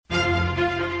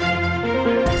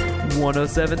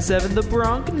1077 The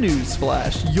Bronc News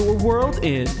Flash, your world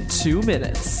in 2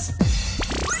 minutes.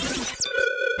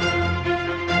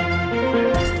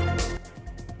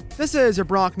 This is your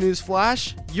Bronc News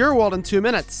Flash, your world in 2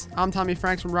 minutes. I'm Tommy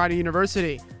Franks from Rider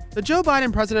University. The Joe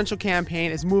Biden presidential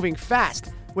campaign is moving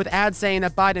fast, with ads saying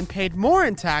that Biden paid more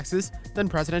in taxes than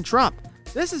President Trump.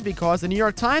 This is because the New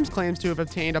York Times claims to have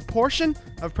obtained a portion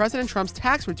of President Trump's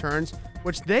tax returns,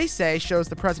 which they say shows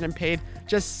the president paid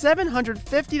just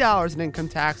 $750 in income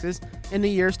taxes in the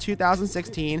years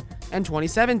 2016 and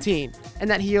 2017, and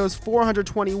that he owes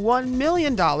 $421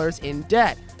 million in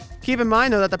debt. Keep in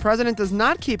mind, though, that the president does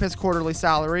not keep his quarterly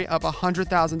salary of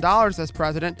 $100,000 as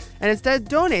president and instead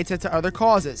donates it to other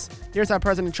causes. Here's how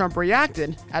President Trump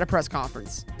reacted at a press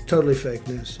conference. Totally fake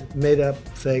news. Made up,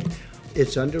 fake.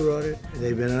 It's under audit.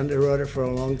 They've been under audit for a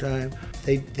long time.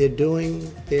 They're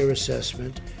doing their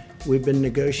assessment. We've been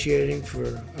negotiating for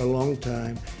a long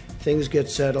time. Things get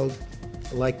settled,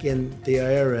 like in the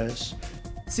IRS.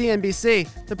 CNBC,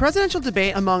 the presidential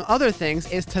debate, among other things,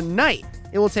 is tonight.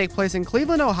 It will take place in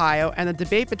Cleveland, Ohio, and the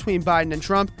debate between Biden and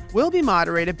Trump will be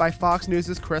moderated by Fox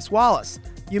News' Chris Wallace.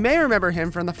 You may remember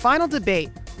him from the final debate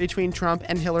between Trump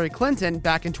and Hillary Clinton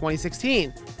back in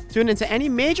 2016. Tune into any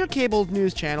major cable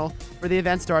news channel for the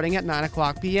event starting at 9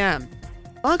 o'clock p.m.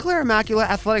 Montclair Immaculate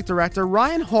Athletic Director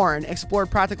Ryan Horn explored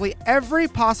practically every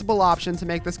possible option to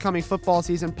make this coming football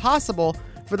season possible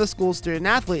for the school's student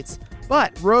athletes,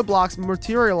 but roadblocks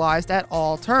materialized at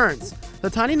all turns.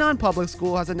 The tiny non-public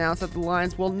school has announced that the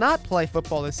Lions will not play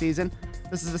football this season.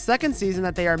 This is the second season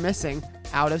that they are missing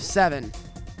out of 7.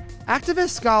 Activist,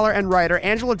 scholar, and writer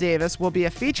Angela Davis will be a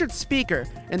featured speaker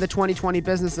in the 2020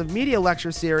 Business of Media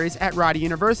lecture series at Rider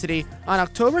University on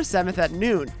October 7th at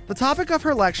noon. The topic of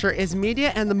her lecture is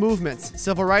Media and the Movements,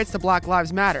 Civil Rights to Black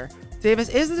Lives Matter. Davis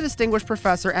is a distinguished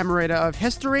professor emerita of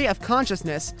History of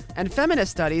Consciousness and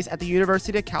Feminist Studies at the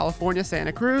University of California,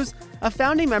 Santa Cruz, a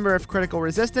founding member of Critical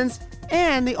Resistance,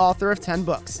 and the author of 10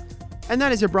 books. And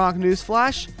that is your Bronc News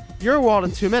Flash, your world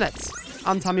in 2 minutes.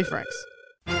 I'm Tommy Franks.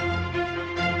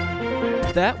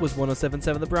 That was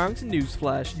 1077 The Bronx News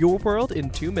Flash, your world in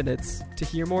 2 minutes. To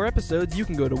hear more episodes, you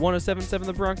can go to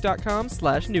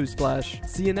 1077thebronx.com/newsflash.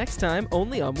 See you next time,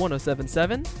 only on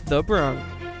 1077 The Bronx.